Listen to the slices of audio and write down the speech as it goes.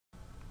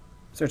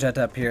Search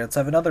up here. Let's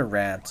have another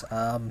rant.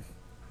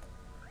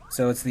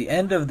 So it's the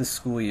end of the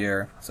school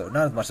year, so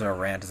not as much of a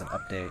rant as an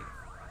update.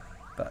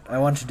 But I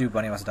wanted to do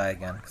Bunny Must Die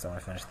again, because I want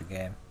to finish the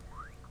game.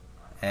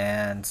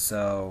 And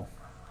so,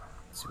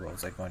 let's see, what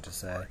was I going to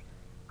say?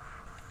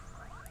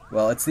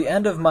 Well, it's the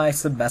end of my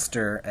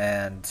semester,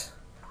 and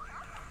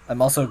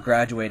I'm also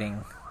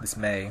graduating this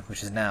May,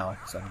 which is now,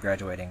 so I'm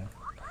graduating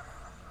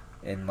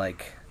in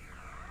like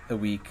a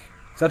week.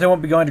 Except I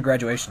won't be going to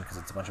graduation, because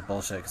it's a bunch of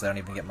bullshit, because I don't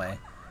even get my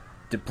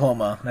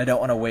diploma, and I don't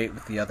want to wait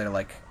with the other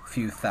like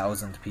few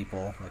thousand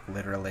people, like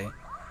literally,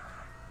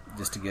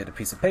 just to get a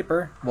piece of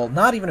paper. Well,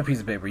 not even a piece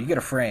of paper, you get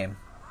a frame.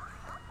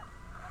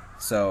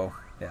 So,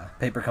 yeah,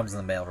 paper comes in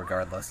the mail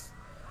regardless.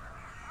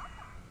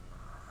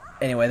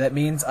 Anyway, that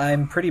means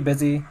I'm pretty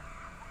busy,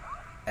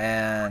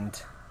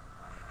 and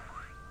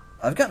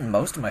I've gotten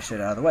most of my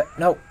shit out of the way.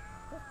 No,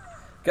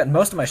 gotten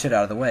most of my shit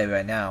out of the way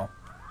by now,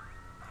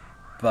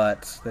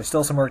 but there's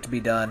still some work to be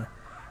done.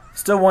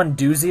 Still one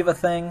doozy of a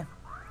thing,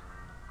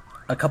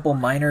 a couple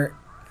minor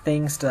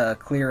things to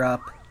clear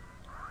up,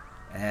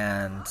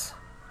 and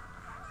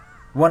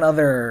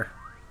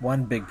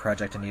one big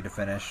project I need to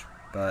finish,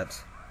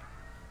 but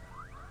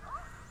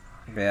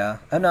yeah,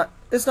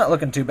 it's not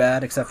looking too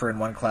bad, except for in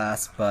one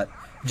class, but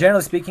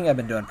generally speaking, I've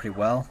been doing pretty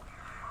well.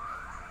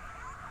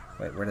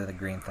 Wait, where did the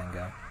green thing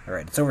go?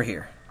 Alright, it's over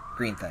here.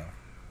 Green thing.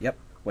 Yep,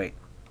 wait.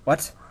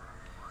 What?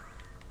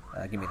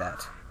 Give me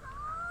that.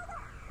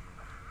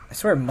 I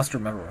swear I must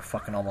remember where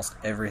fucking almost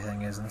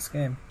everything is in this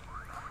game.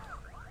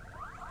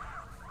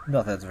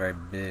 Not that it's very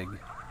big.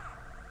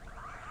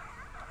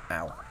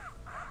 Ow.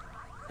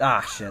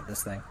 Ah, shit,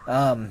 this thing.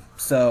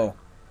 So,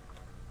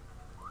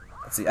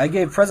 let's see, I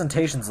gave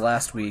presentations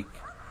last week,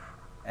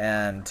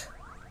 and,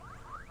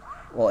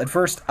 well, at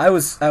first, I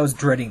was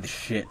dreading the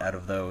shit out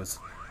of those,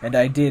 and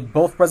I did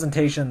both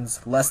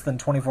presentations less than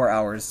 24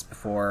 hours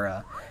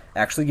before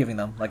actually giving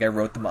them. Like, I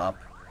wrote them up,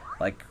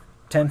 like,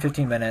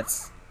 10-15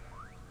 minutes.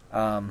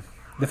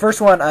 The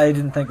first one I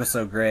didn't think was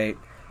so great.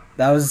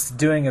 That was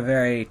doing a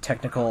very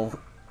technical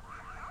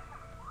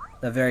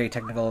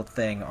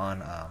thing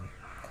on,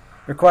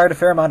 required a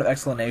fair amount of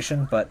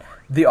explanation, but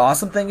the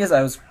awesome thing is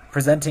I was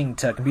presenting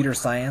to computer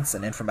science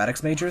and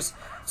informatics majors,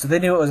 so they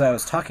knew what I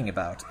was talking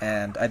about,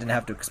 and I didn't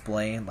have to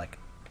explain, like,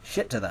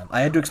 shit to them.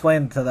 I had to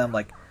explain to them,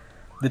 like,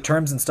 the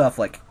terms and stuff,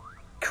 like,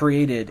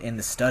 created in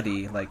the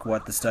study, like,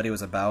 what the study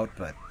was about,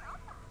 but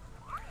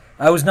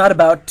I was not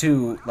about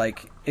to,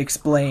 like,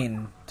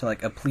 explain to,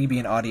 like, a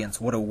plebeian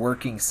audience what a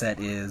working set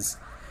is,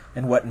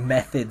 and what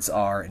methods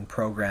are in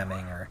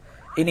programming, or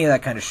any of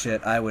that kind of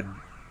shit. I would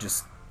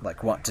just,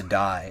 like, want to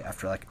die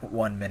after, like,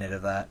 1 minute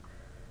of that.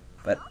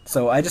 But,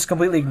 so I just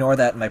completely ignored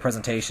that in my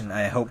presentation.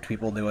 I hoped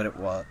people knew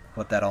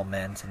what that all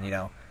meant, and, you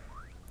know,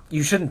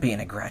 you shouldn't be in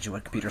a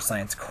graduate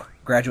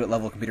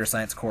level computer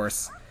science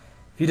course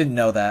if you didn't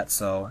know that,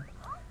 so,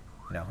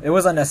 you know, it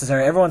was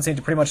unnecessary. Everyone seemed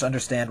to pretty much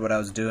understand what I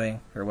was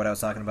doing, or what I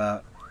was talking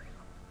about,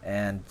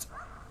 and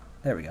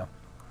there we go.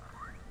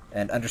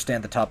 And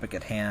understand the topic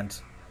at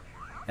hand.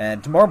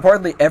 And more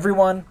importantly,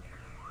 everyone,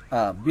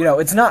 you know,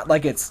 it's not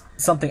like it's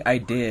something I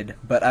did,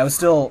 but I was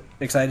still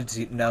excited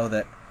to know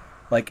that,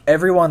 like,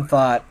 everyone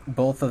thought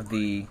both of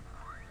the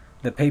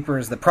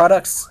papers, the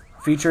products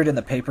featured in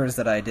the papers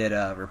that I did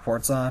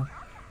reports on,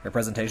 or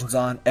presentations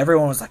on,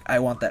 everyone was like, I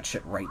want that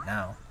shit right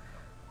now.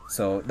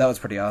 So that was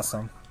pretty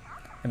awesome.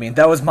 I mean,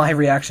 that was my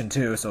reaction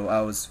too, so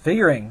I was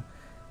figuring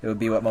it would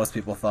be what most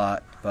people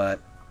thought, but,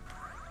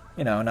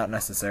 you know, not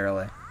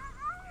necessarily.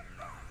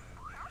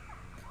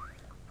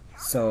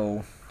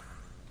 So,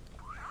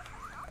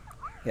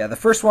 yeah, the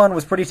first one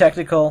was pretty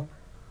technical.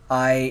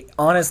 I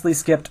honestly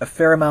skipped a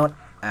fair amount,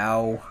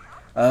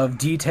 of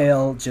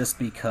detail just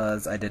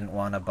because I didn't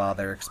want to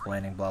bother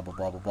explaining blah blah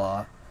blah blah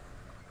blah.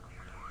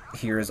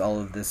 Here's all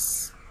of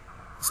this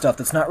stuff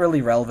that's not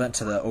really relevant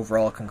to the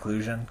overall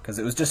conclusion, because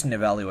it was just an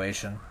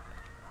evaluation.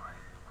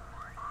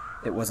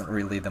 It wasn't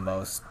really the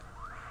most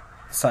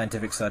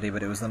scientific study,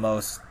 but it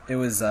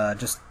was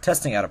just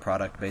testing out a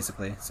product,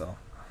 basically, so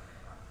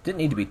didn't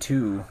need to be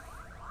too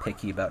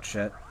picky about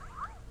shit.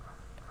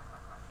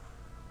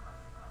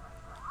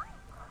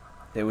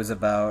 It was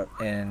about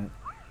an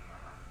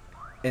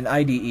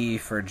IDE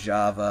for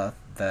Java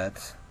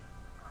that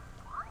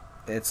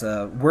it's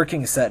a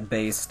working set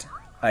based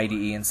IDE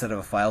instead of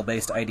a file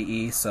based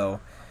IDE, so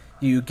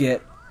you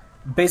get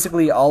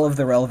basically all of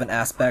the relevant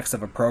aspects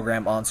of a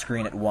program on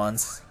screen at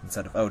once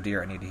instead of, oh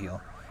dear, I need to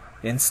heal.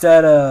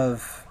 Instead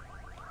of,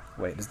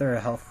 wait, is there a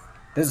health?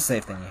 There's a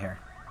save thingy here.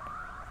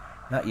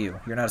 Not you.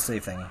 You're not a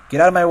save thingy.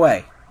 Get out of my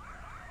way!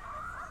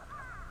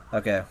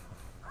 Okay.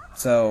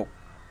 So,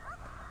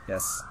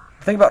 yes.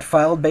 The thing about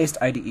file-based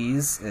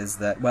IDEs is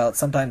that, well, it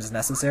sometimes is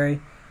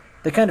necessary.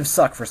 They kind of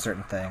suck for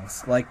certain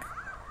things. Like,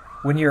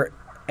 when you're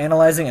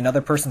analyzing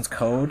another person's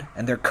code,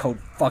 and their code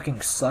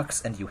fucking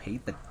sucks, and you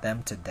hate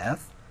them to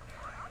death.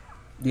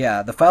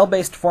 Yeah, the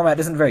file-based format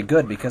isn't very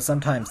good, because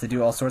sometimes they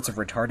do all sorts of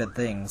retarded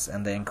things,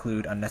 and they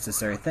include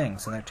unnecessary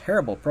things, and they're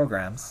terrible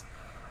programs.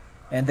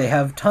 And they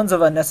have tons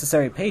of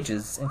unnecessary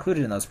pages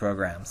included in those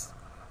programs.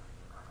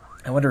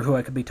 I wonder who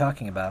I could be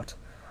talking about.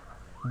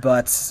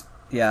 But,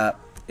 yeah,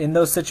 in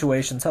those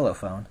situations... Hello,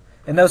 phone.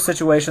 In those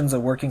situations, a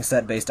working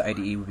set-based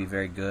IDE would be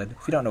very good.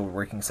 If you don't know what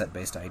working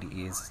set-based IDE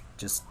is,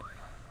 just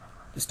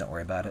don't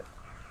worry about it.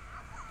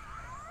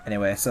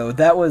 Anyway, so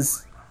that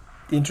was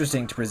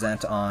interesting to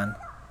present on,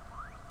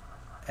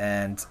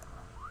 and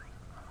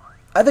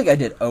I think I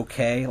did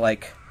okay.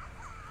 Like,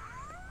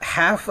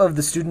 half of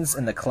the students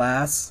in the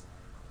class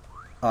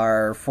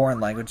are foreign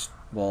language,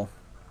 well,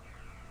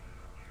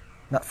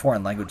 not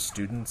foreign language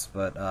students,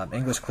 but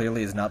English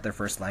clearly is not their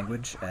first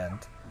language, and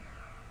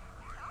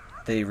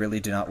they really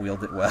do not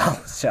wield it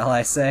well, shall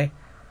I say.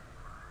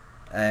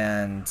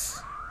 And,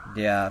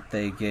 yeah,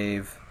 they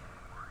gave...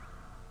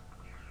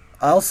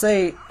 I'll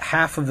say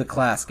half of the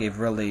class gave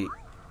really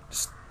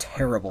just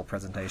terrible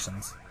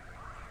presentations.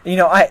 You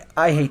know,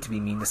 I hate to be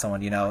mean to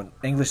someone, you know,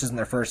 English isn't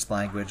their first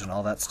language and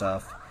all that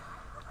stuff.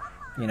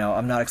 You know,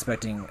 I'm not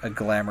expecting a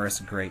glamorous,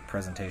 great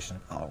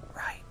presentation. Oh,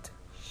 right.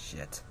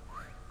 Shit.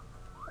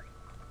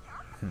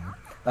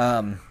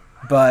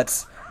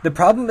 But the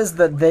problem is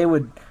that they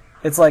would...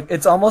 It's like,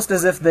 it's almost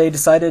as if they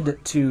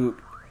decided to...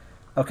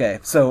 Okay,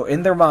 so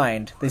in their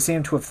mind, they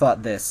seem to have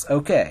thought this.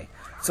 Okay,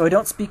 so I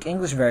don't speak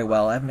English very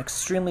well. I have an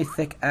extremely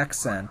thick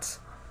accent.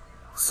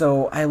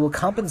 So I will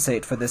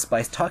compensate for this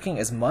by talking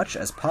as much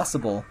as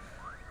possible,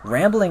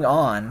 rambling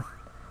on,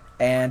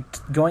 and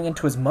going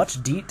into as much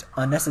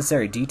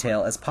unnecessary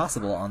detail as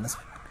possible on this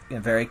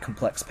very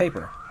complex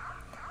paper.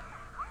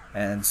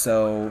 And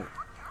so,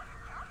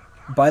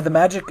 by the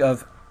magic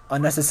of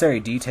unnecessary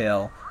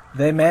detail,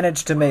 they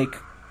managed to make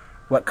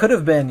what could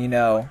have been, you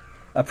know,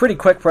 a pretty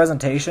quick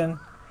presentation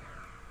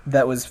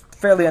that was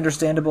fairly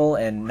understandable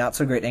and not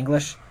so great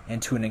English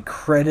into an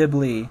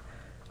incredibly,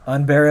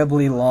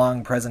 unbearably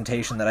long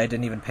presentation that I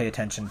didn't even pay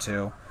attention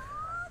to.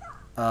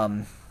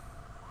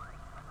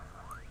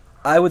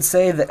 I would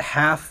say that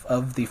half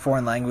of the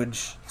foreign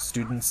language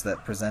students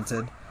that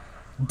presented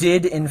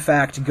did in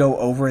fact go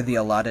over the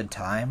allotted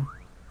time.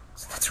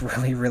 So that's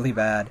really, really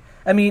bad.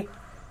 I mean,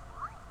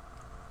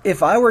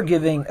 if I were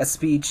giving a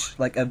speech,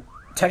 like a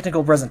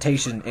technical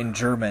presentation in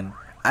German,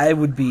 I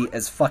would be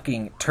as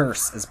fucking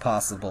terse as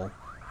possible.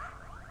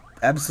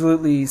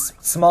 Absolutely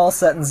small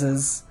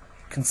sentences,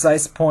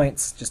 concise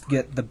points, just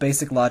get the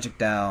basic logic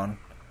down,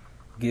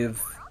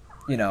 give,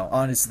 you know,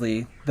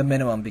 honestly, the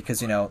minimum,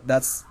 because, you know,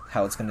 that's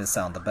how it's going to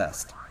sound the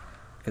best.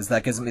 Because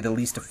that gives me the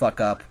least to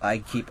fuck up. I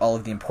keep all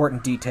of the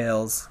important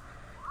details,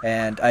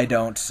 and I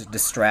don't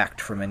distract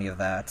from any of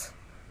that.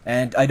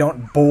 And I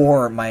don't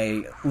bore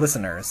my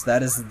listeners.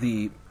 That is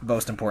the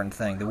most important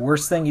thing. The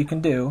worst thing you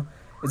can do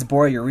is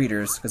bore your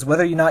readers, because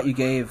whether or not you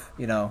gave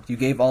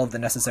all of the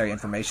necessary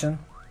information,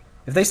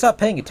 if they stop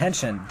paying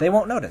attention, they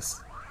won't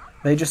notice.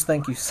 They just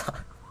think you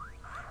suck.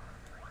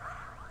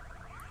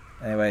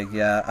 Anyway,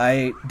 yeah,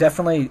 I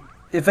definitely,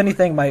 if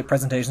anything, my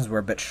presentations were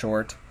a bit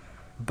short,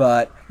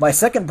 but my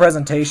second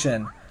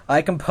presentation,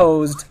 I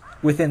composed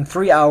within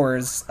 3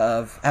 hours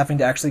of having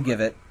to actually give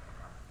it.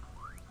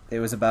 It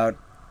was about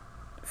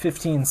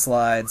 15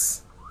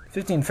 slides,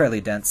 15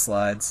 fairly dense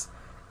slides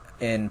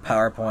in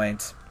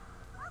PowerPoint,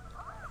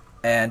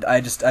 and I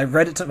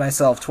read it to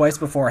myself twice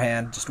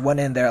beforehand, just went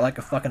in there like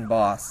a fucking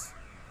boss,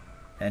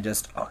 and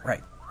just, oh,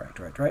 right,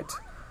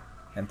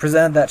 and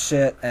presented that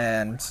shit,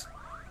 and,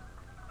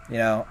 you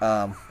know,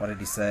 what did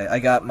he say? I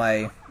got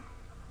my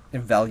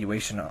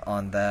evaluation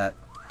on that,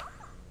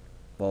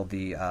 well,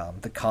 the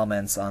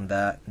comments on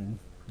that, and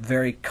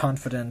very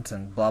confident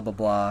and blah blah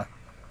blah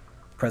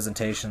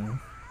presentation,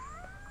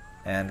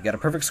 and got a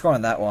perfect score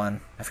on that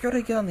one. I forgot what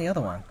I get on the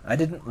other one. I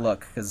didn't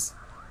look, because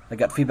I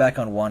got feedback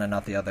on one and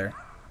not the other.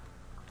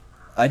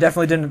 I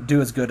definitely didn't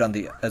do as good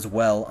as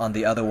well on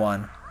the other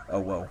one. Oh,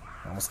 whoa.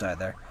 Almost died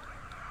there.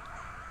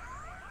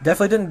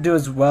 Definitely didn't do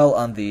as well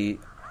on the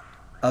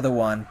other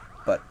one,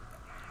 but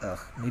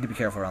need to be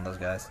careful around those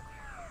guys.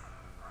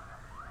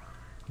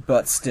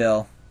 But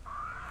still,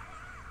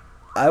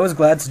 I was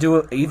glad to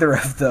do either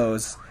of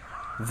those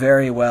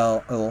very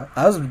well.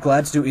 I was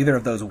glad to do either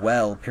of those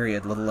well,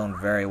 period, let alone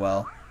very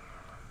well.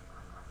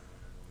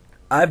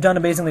 I've done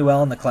amazingly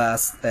well in the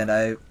class, and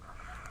I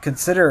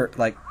consider,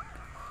 like,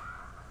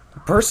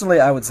 personally,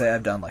 I would say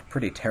I've done, like,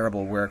 pretty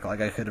terrible work.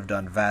 Like, I could have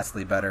done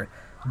vastly better.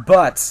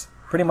 But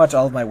pretty much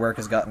all of my work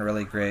has gotten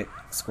really great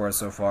scores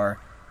so far.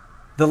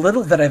 The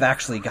little that I've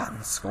actually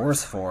gotten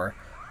scores for,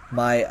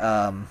 my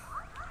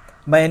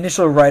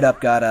initial write-up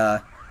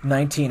got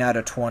 19 out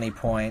of 20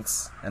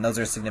 points, and those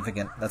are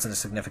significant. That's a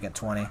significant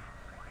 20.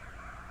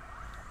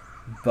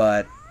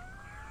 But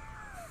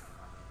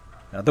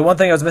the one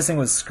thing I was missing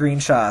was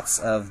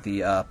screenshots of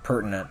the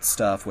pertinent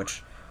stuff,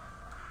 which,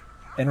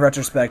 in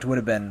retrospect, would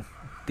have been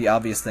the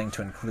obvious thing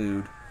to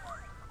include.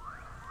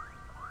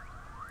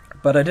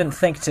 But I didn't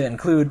think to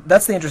include...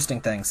 That's the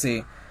interesting thing,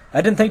 see.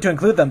 I didn't think to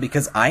include them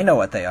because I know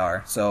what they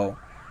are, so...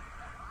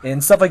 In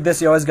stuff like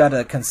this, you always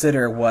gotta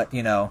consider what,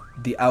 you know,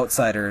 the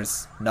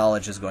outsider's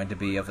knowledge is going to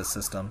be of a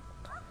system.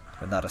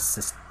 But not a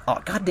system...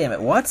 Oh, goddammit,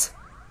 what?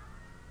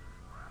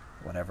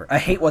 Whatever. I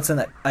hate what's in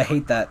that... I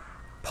hate that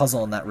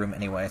puzzle in that room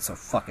anyway, so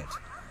fuck it.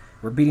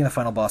 We're beating the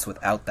final boss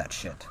without that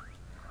shit.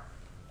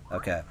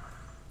 Okay.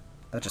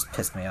 That just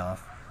pissed me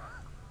off.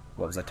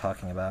 What was I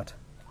talking about?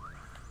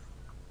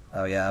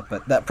 Oh yeah,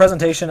 but that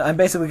presentation, I'm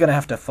basically going to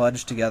have to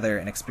fudge together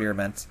an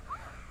experiment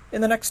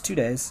in the next 2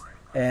 days.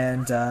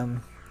 And I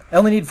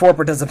only need 4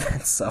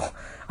 participants, so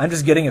I'm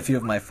just getting a few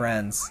of my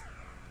friends.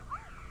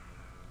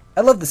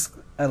 I love this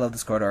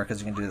corridor because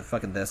you can do this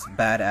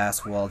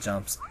badass wall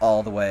jumps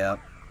all the way up.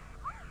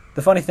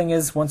 The funny thing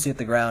is, once you hit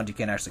the ground, you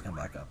can't actually come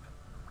back up.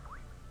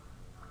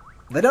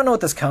 They don't know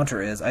what this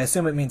counter is. I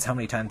assume it means how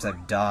many times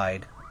I've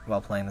died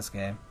while playing this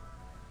game.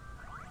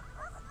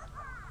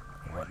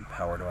 What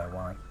power do I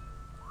want?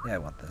 Yeah, I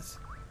want this.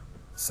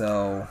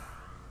 So,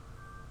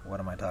 what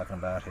am I talking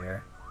about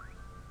here?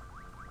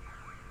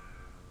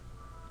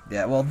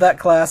 Yeah, well, that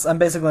class, I'm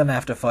basically going to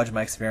have to fudge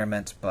my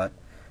experiment, but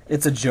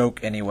it's a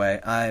joke anyway.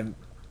 I'm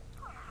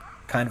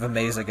kind of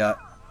amazed I got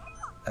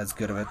as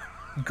good of a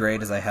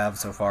grade as I have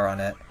so far on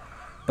it.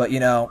 But, you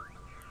know,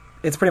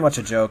 it's pretty much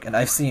a joke, and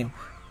I've seen,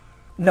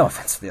 no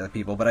offense to the other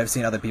people, but I've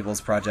seen other people's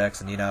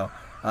projects, and, you know,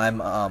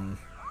 I'm,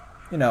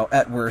 you know,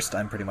 at worst,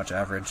 I'm pretty much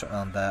average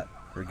on that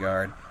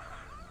regard.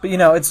 But, you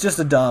know, it's just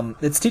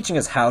it's teaching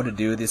us how to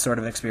do this sort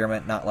of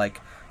experiment, not like,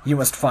 you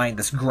must find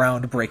this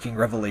groundbreaking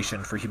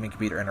revelation for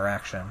human-computer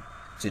interaction.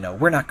 So, you know,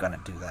 we're not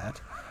gonna do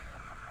that.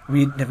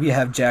 We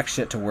have jack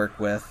shit to work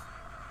with.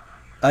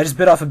 I just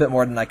bit off a bit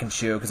more than I can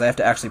chew, because I have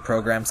to actually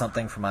program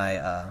something for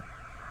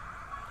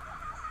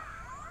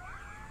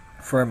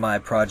my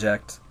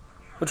project,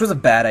 which was a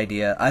bad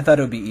idea. I thought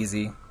it would be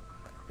easy.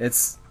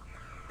 It's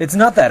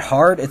not that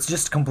hard, it's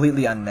just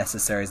completely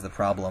unnecessary is the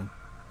problem.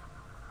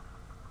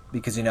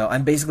 Because, you know,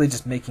 I'm basically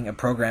just making a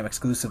program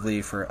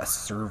exclusively for a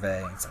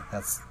survey. It's like,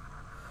 that's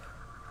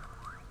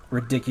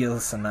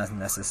ridiculous and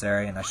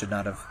unnecessary, and I should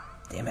not have...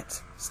 Damn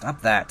it.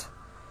 Stop that.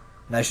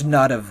 And I should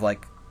not have,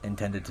 like,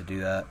 intended to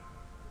do that.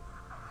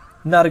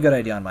 Not a good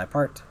idea on my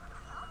part.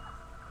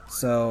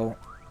 So...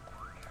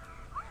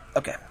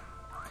 Okay.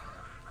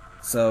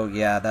 So,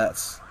 yeah,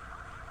 that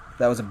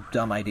was a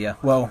dumb idea.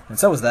 Whoa, and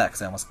so was that,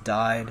 because I almost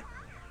died.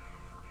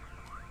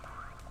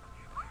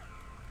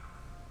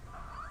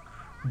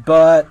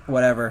 But,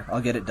 whatever, I'll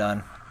get it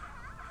done.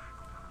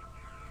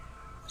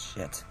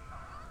 Shit.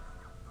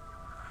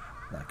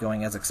 Not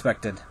going as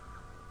expected.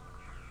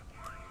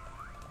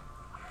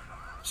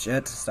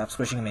 Shit, stop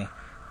squishing me.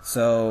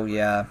 So,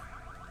 yeah.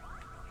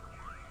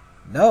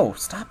 No,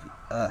 stop.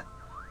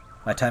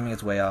 My timing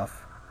is way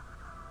off.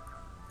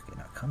 Okay,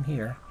 now come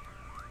here.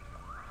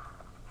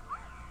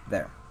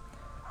 There.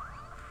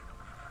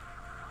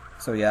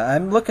 So, yeah,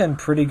 I'm looking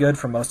pretty good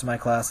for most of my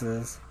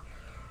classes.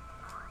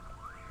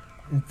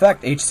 In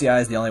fact, HCI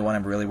is the only one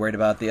I'm really worried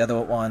about. The other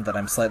one that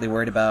I'm slightly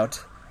worried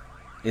about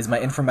is my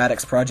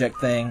informatics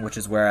project thing, which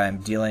is where I'm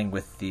dealing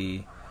with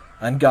the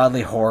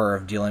ungodly horror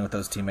of dealing with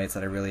those teammates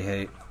that I really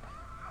hate.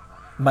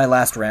 My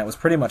last rant was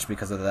pretty much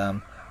because of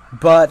them,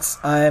 but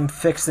I'm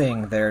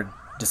fixing their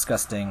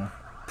disgusting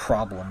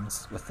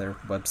problems with their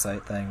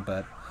website thing,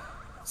 but...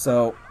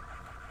 So,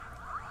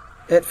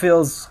 it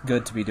feels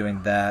good to be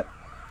doing that,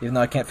 even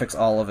though I can't fix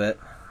all of it.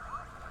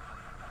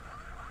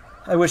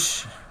 I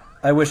wish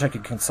I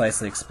could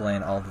concisely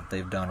explain all that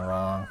they've done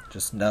wrong.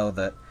 Just know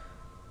that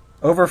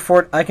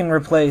I can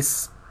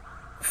replace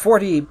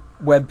 40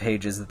 web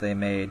pages that they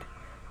made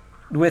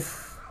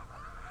with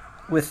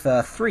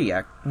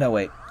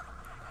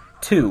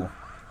 2.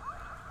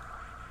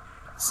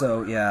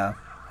 So, yeah,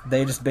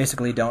 they just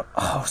basically don't...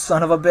 Oh,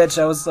 son of a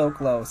bitch, I was so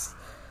close.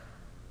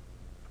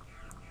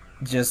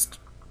 Just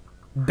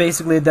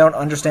basically don't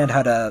understand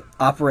how to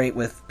operate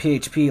with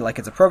PHP like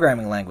it's a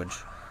programming language.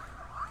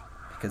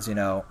 Because, you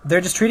know,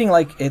 they're just treating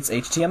like it's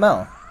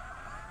HTML.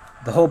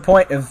 The whole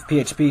point of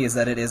PHP is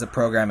that it is a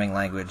programming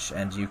language,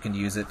 and you can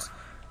use it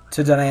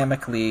to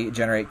dynamically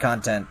generate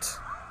content.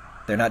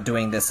 They're not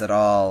doing this at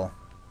all.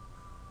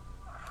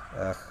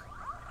 Ugh.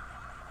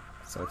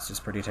 So it's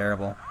just pretty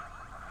terrible.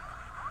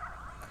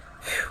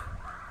 Phew.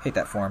 Hate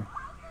that form.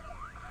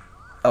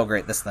 Oh,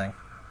 great, this thing.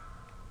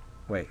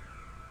 Wait.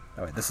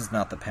 Oh, wait, this is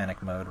not the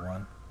panic mode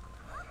one.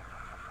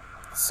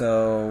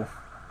 So...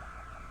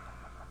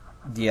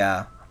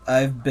 yeah.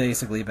 I've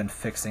basically been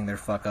fixing their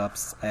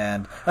fuck-ups,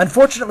 and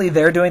unfortunately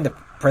they're doing the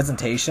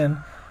presentation,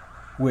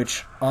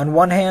 which on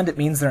one hand it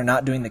means they're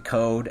not doing the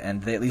code,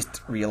 and they at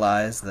least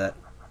realize that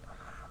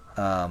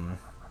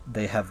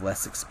they have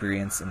less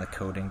experience in the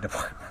coding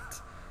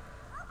department.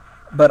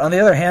 But on the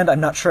other hand,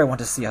 I'm not sure I want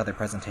to see how their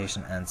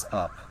presentation ends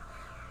up.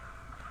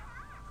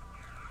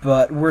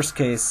 But worst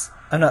case,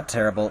 I'm not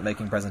terrible at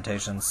making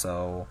presentations,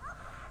 so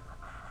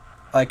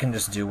I can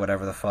just do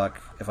whatever the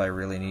fuck if I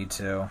really need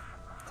to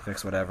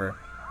fix whatever.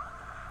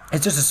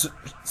 It's just a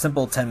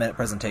simple 10-minute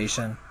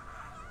presentation,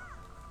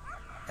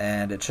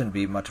 and it shouldn't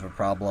be much of a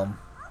problem.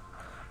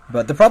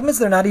 But the problem is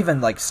they're not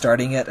even, like,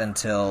 starting it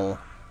until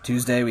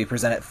Tuesday. We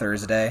present it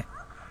Thursday,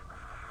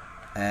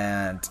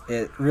 and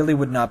it really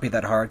would not be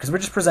that hard, because we're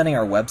just presenting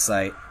our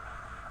website.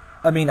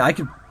 I mean, I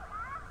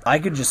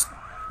could just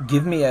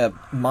give me a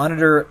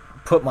monitor,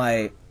 put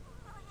my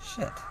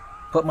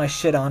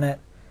shit on it,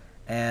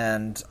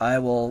 and I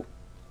will...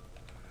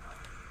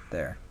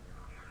 There.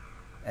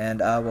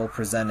 and I will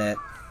present it,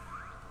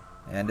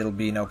 and it'll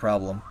be no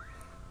problem.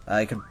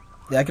 I could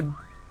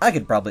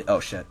probably, oh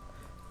shit,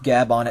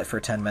 gab on it for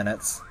 10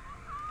 minutes.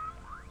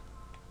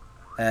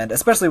 And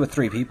especially with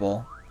 3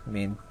 people, I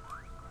mean,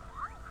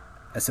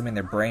 assuming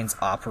their brains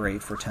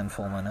operate for 10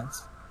 full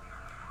minutes.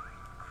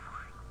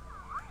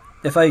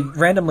 If I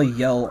randomly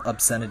yell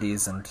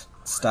obscenities and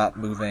stop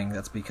moving,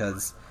 that's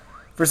because,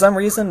 for some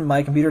reason,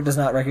 my computer does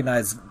not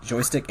recognize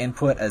joystick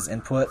input as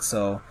input,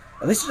 so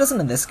at least it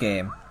doesn't in this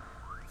game.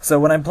 So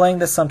when I'm playing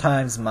this,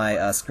 sometimes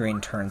my screen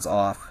turns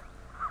off,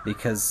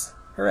 because,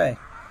 hooray,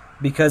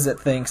 because it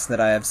thinks that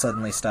I have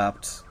suddenly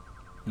stopped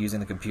using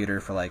the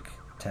computer for like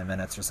 10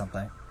 minutes or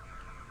something.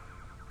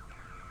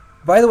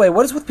 By the way,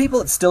 what is with people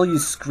that still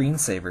use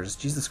screensavers?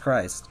 Jesus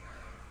Christ.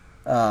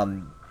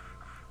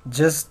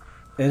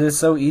 It is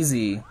so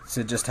easy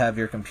to just have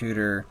your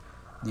computer,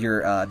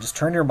 just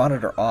turn your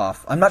monitor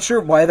off. I'm not sure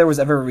why there was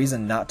ever a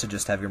reason not to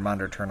just have your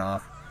monitor turn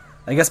off.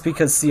 I guess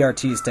because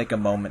CRTs take a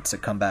moment to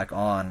come back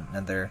on,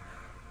 and they're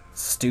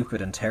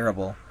stupid and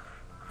terrible.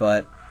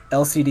 But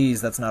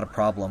LCDs, that's not a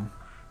problem.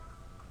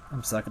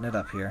 I'm sucking it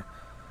up here.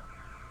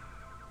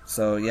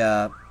 So,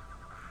 yeah,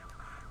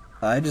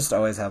 I just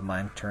always have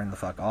mine turned the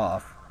fuck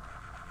off.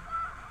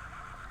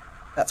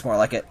 That's more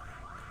like it.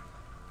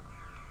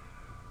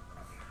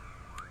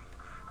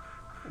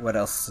 What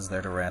else is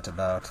there to rant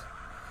about?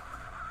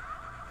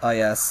 Oh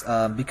yes,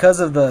 because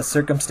of the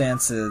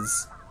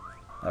circumstances...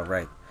 Oh,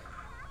 right.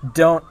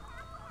 Don't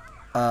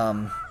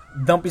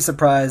be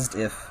surprised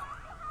if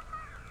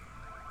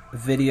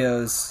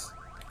videos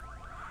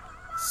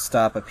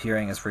stop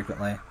appearing as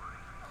frequently.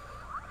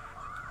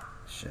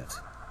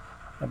 Shit.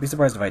 Don't be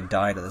surprised if I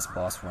die to this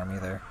boss form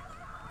either.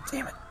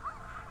 Damn it.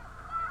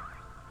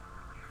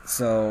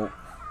 So,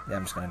 yeah,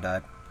 I'm just gonna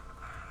die.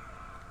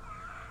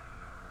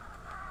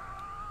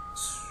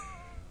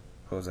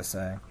 What was I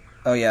saying?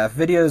 Oh yeah,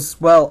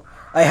 videos, well,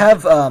 I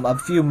have a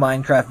few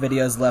Minecraft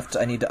videos left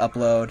I need to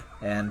upload,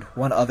 and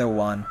one other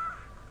one.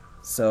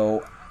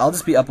 So, I'll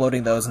just be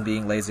uploading those and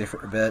being lazy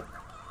for a bit.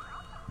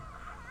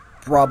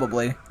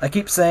 Probably. I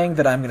keep saying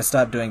that I'm going to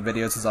stop doing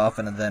videos as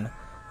often, and then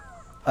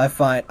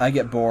I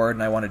get bored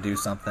and I want to do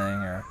something,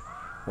 or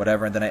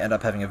whatever, and then I end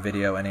up having a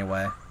video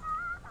anyway.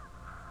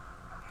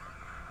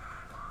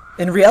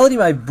 In reality,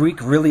 my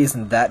week really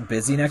isn't that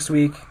busy next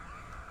week.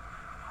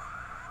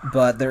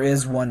 But there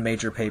is one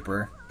major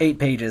paper, 8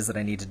 pages that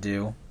I need to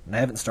do, and I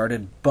haven't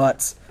started,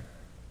 but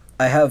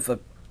I have a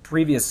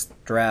previous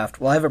draft,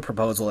 well, I have a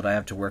proposal that I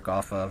have to work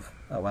off of.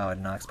 Oh wow, I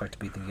did not expect to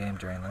beat the game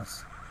during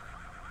this.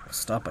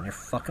 Stop on your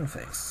fucking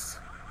face.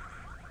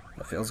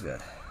 That feels good.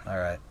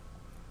 Alright.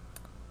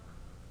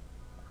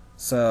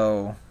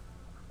 So,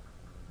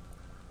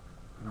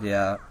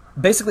 yeah.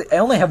 Basically, I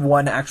only have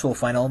one actual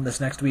final this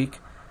next week.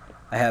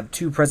 I have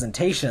 2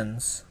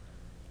 presentations,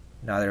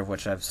 neither of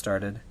which I've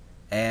started.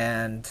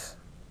 And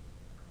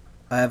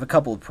I have a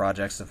couple of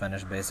projects to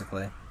finish,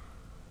 basically.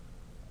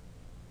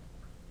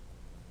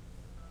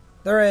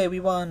 Hooray,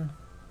 we won!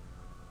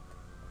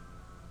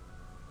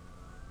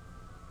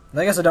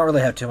 I guess I don't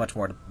really have too much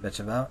more to bitch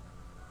about.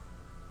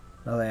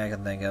 Nothing I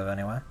can think of,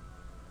 anyway.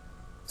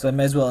 So I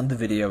may as well end the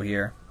video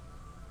here.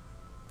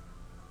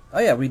 Oh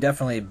yeah, we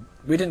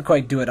didn't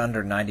quite do it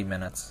under 90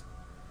 minutes.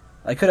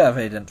 I could have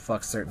if I didn't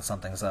fuck certain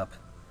somethings up.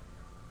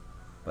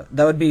 But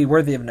that would be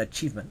worthy of an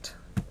achievement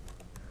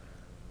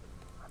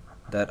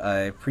that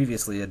I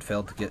previously had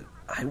failed to get.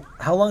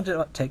 How long did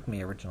it take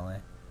me originally?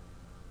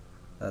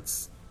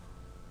 That's...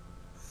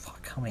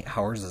 Fuck, how many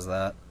hours is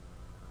that?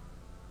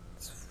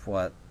 It's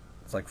what?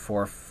 It's like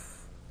a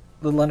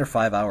little under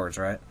 5 hours,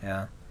 right?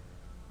 Yeah.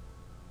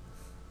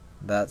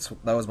 That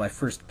was my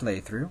first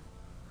playthrough.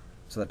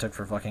 So that took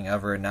for fucking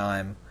ever, and now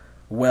I'm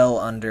well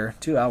under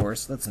 2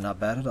 hours. That's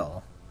not bad at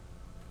all.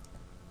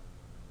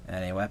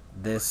 Anyway,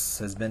 this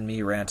has been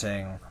me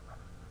ranting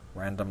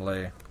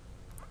randomly.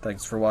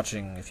 Thanks for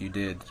watching, if you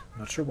did.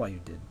 Not sure why you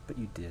did, but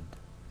you did.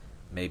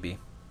 Maybe.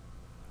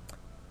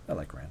 I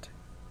like ranting.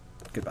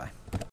 Goodbye.